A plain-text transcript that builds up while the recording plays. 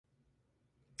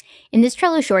In this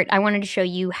Trello short, I wanted to show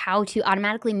you how to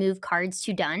automatically move cards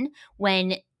to done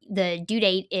when the due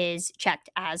date is checked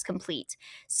as complete.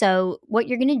 So what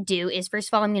you're going to do is, first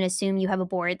of all, I'm going to assume you have a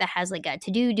board that has like a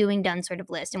to-do, doing, done sort of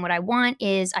list. And what I want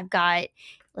is I've got,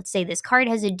 let's say this card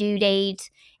has a due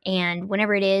date, and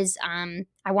whenever it is,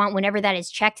 I want whenever that is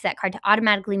checked, that card to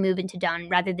automatically move into done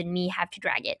rather than me have to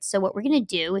drag it. So what we're going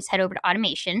to do is head over to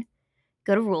automation,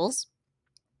 go to rules,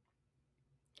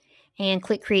 and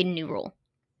click create a new rule.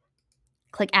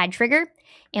 Click add trigger.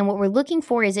 And what we're looking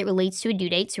for is it relates to a due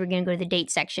date. So we're going to go to the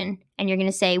date section and you're going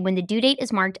to say when the due date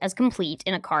is marked as complete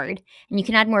in a card, and you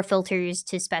can add more filters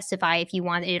to specify if you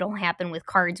want it'll happen with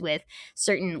cards with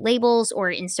certain labels or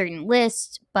in certain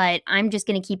lists, but I'm just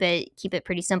going to keep it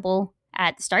pretty simple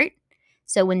at the start.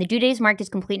 So when the due date is marked as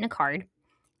complete in a card,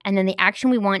 and then the action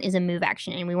we want is a move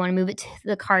action, and we want to move it to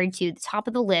the card to the top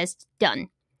of the list, done.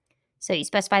 So you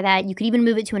specify that. You could even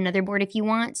move it to another board if you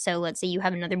want. So let's say you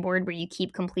have another board where you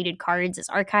keep completed cards as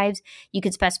archives. You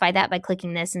could specify that by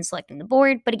clicking this and selecting the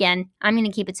board. But again, I'm going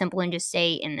to keep it simple and just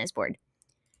stay in this board.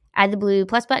 Add the blue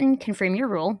plus button, confirm your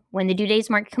rule. When the due date is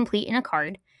marked complete in a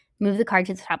card, move the card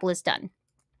to the top list, done.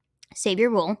 Save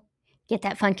your rule, get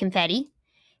that fun confetti,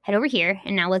 head over here,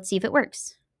 and now let's see if it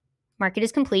works. Mark it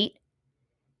as complete.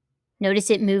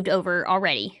 Notice it moved over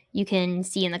already. You can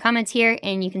see in the comments here,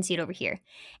 and you can see it over here.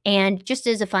 And just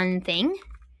as a fun thing,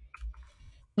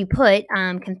 you put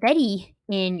confetti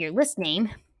in your list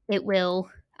name, it will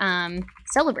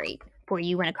celebrate for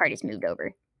you when a card is moved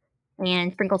over,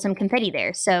 and sprinkle some confetti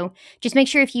there. So just make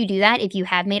sure if you do that, if you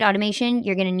have made automation,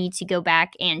 you're going to need to go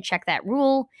back and check that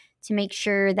rule to make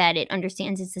sure that it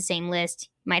understands it's the same list.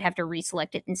 You might have to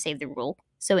reselect it and save the rule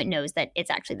so it knows that it's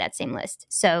actually that same list.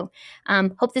 So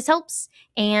hope this helps,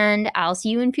 and I'll see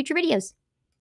you in future videos.